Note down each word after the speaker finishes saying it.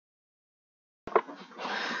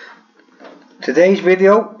Today's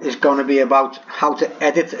video is going to be about how to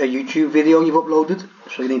edit a YouTube video you've uploaded.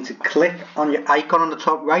 So you need to click on your icon on the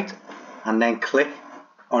top right and then click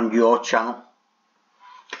on your channel.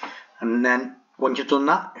 And then once you've done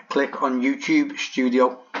that, click on YouTube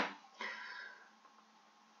Studio.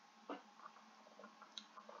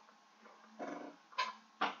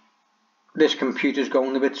 This computer's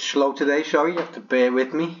going a bit slow today, sorry, you have to bear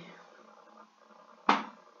with me.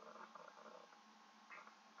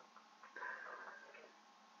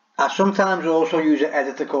 I sometimes also use an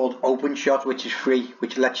editor called OpenShot, which is free,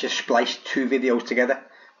 which lets you splice two videos together,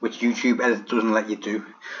 which YouTube Editor doesn't let you do.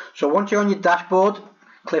 So once you're on your dashboard,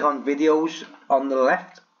 click on Videos on the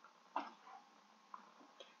left.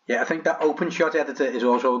 Yeah, I think that OpenShot editor is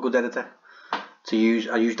also a good editor to use.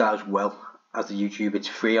 I use that as well as the YouTube. It's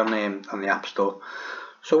free on the App Store.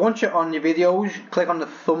 So once you're on your videos, click on the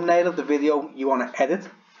thumbnail of the video you want to edit.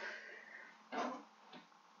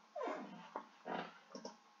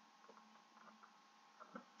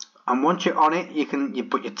 And once you're on it, you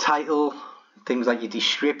put your title, things like your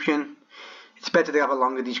description. It's better to have a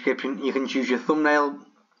longer description. You can choose your thumbnail,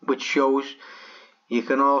 which shows. You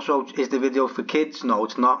can also, is the video for kids? No,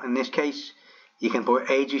 it's not. In this case, you can put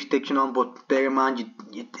age restriction on, but bear in mind,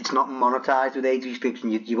 it's not monetized with age restriction.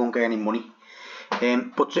 You won't get any money.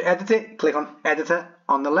 But to edit it, click on Editor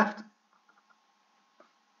on the left.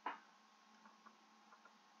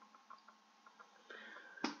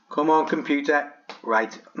 Come on, computer.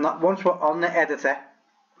 Right. Once we're on the editor,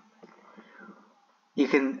 you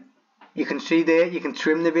can see there. You can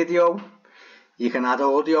trim the video. You can add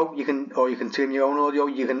audio. You can trim your own audio.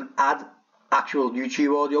 You can add actual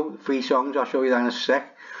YouTube audio, free songs. I'll show you that in a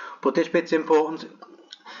sec. But this bit's important.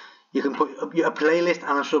 You can put a playlist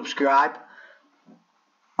and a subscribe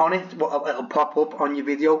on it. It'll pop up on your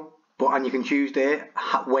video. And you can choose there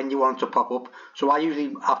when you want it to pop up. So I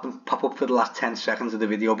usually have them pop up for the last 10 seconds of the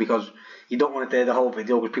video because you don't want it there the whole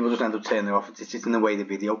video because people just end up turning it off. It's just in the way of the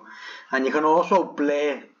video. And you can also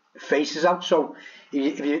blur faces out. So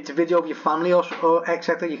if it's a video of your family or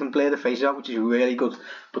etc., you can blur the faces out, which is really good.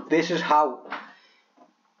 But this is how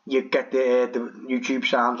you get the YouTube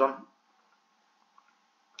sounds on.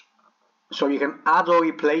 So you can add or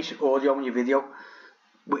replace audio in your video.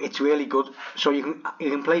 It's really good. So you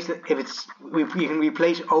can place it you can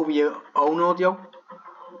replace over your own audio,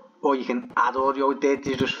 or you can add audio.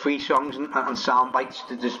 There's just free songs and sound bites.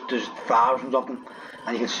 There's thousands of them,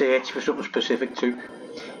 and you can search for something specific too.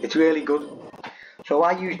 It's really good. So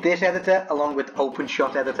I use this editor along with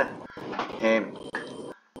OpenShot editor,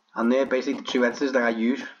 and they're basically the two editors that I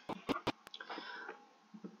use.